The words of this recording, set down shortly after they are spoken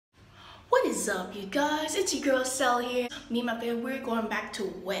What is up, you guys? It's your girl Sally here. Me and my babe, we're going back to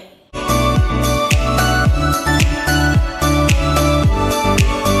Way.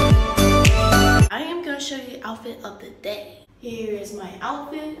 I am gonna show you the outfit of the day. Here is my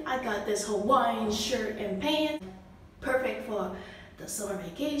outfit. I got this Hawaiian shirt and pants. Perfect for the summer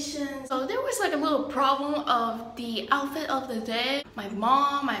vacation. So there was like a little problem of the outfit of the day. My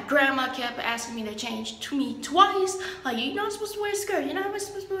mom, my grandma kept asking me to change to me twice. Like, you're not supposed to wear a skirt, you're not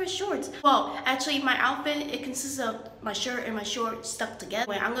supposed to wear shorts. Well, actually my outfit, it consists of my shirt and my shorts stuck together.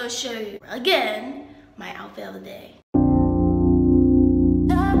 Wait, I'm gonna show you again my outfit of the day.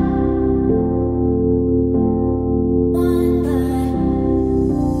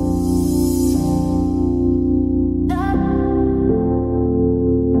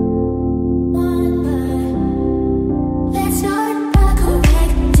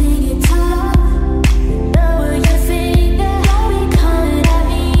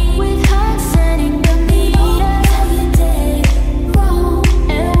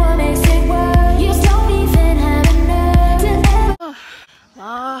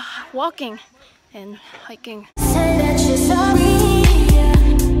 Walking and hiking. Say that you're sorry.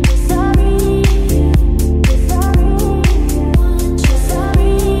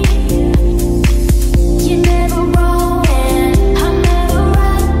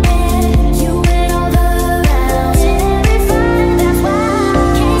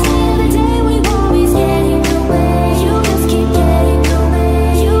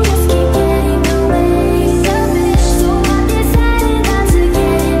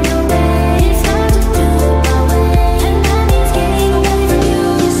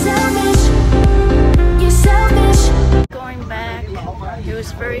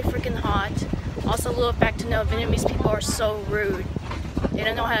 Very freaking hot. Also, a little fact to know, Vietnamese people are so rude. They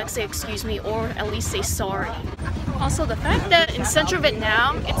don't know how to say excuse me or at least say sorry. Also, the fact that in central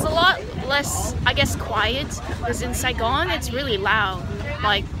Vietnam, it's a lot less, I guess, quiet. Because in Saigon, it's really loud.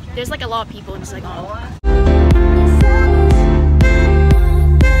 Like, there's like a lot of people in Saigon.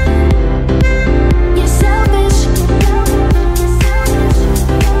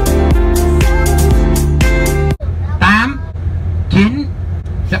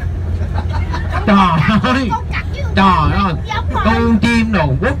 Trời ơi, con chim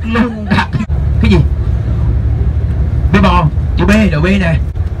đầu quất lưng đặt. Cái gì? B bò, chữ B, đầu B nè.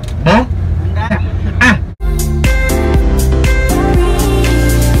 4